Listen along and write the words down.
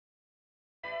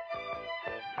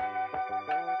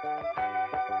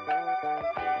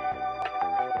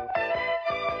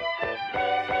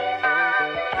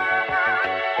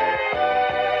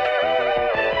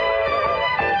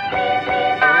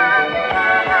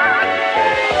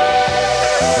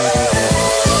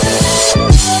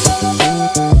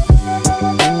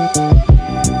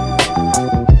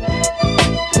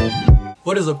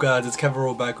What is up, guys? It's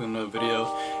Kevin back with another video.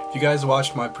 If you guys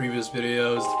watched my previous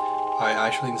videos, I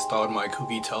actually installed my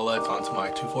Kouki tail lights onto my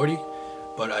 240,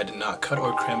 but I did not cut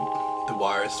or crimp the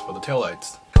wires for the tail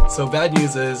lights. So bad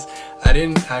news is I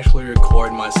didn't actually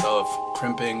record myself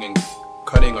crimping and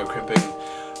cutting or crimping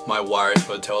my wires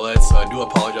for the tail lights, so I do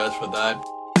apologize for that.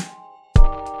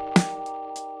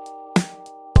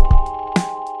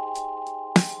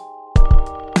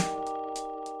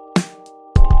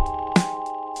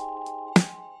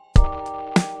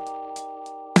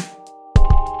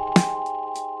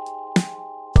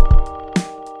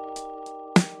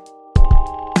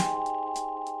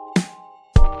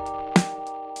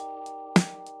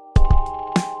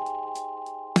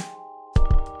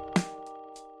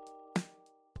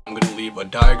 I'm going to leave a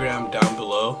diagram down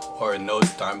below, or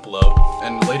notes down below,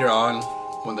 and later on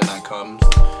when the night comes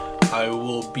I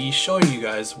will be showing you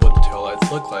guys what the taillights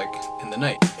look like in the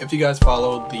night. If you guys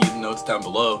follow the notes down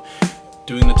below,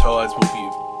 doing the taillights will be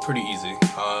pretty easy.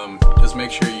 Just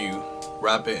make sure you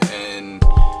wrap it in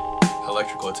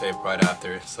electrical tape right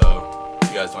after, so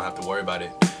you guys don't have to worry about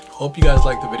it. Hope you guys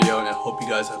like the video, and I hope you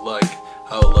guys like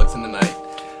how it looks in the night.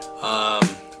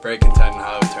 Very content in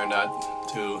how it turned out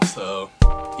too, so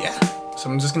yeah. So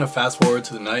I'm just gonna fast forward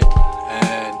to the night,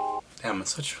 and damn,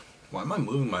 it's such, why am I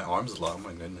moving my arms a lot? Oh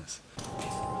my goodness.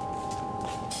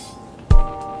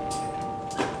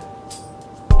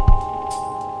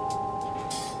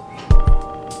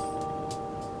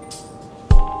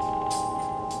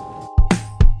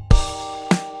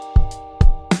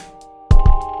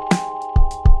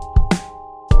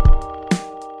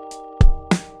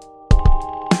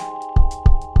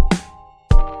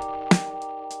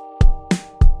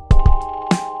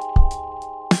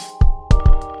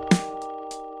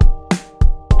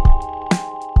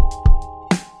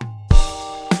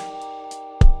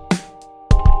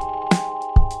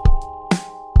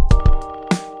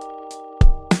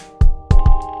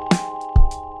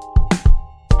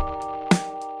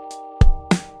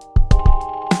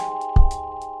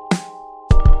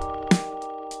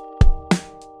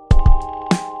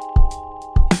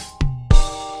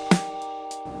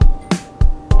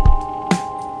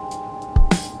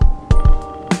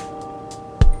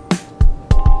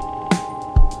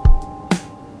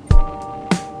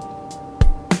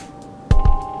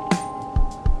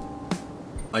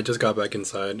 I just got back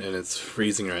inside and it's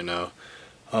freezing right now.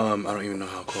 I don't even know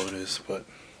how cold it is, but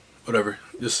whatever,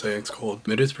 just say it's cold.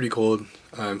 It is pretty cold.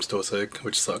 I'm still sick,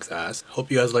 which sucks ass. Hope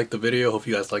you guys like the video, hope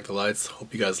you guys like the lights,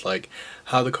 hope you guys like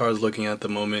how the car is looking at the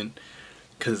moment,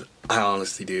 because I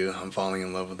honestly do. I'm falling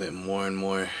in love with it more and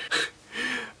more.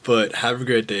 But have a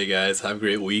great day, guys. Have a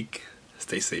great week.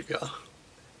 Stay safe, y'all.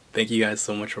 Thank you guys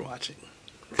so much for watching.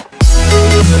 We'll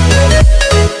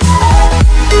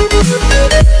be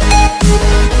right back.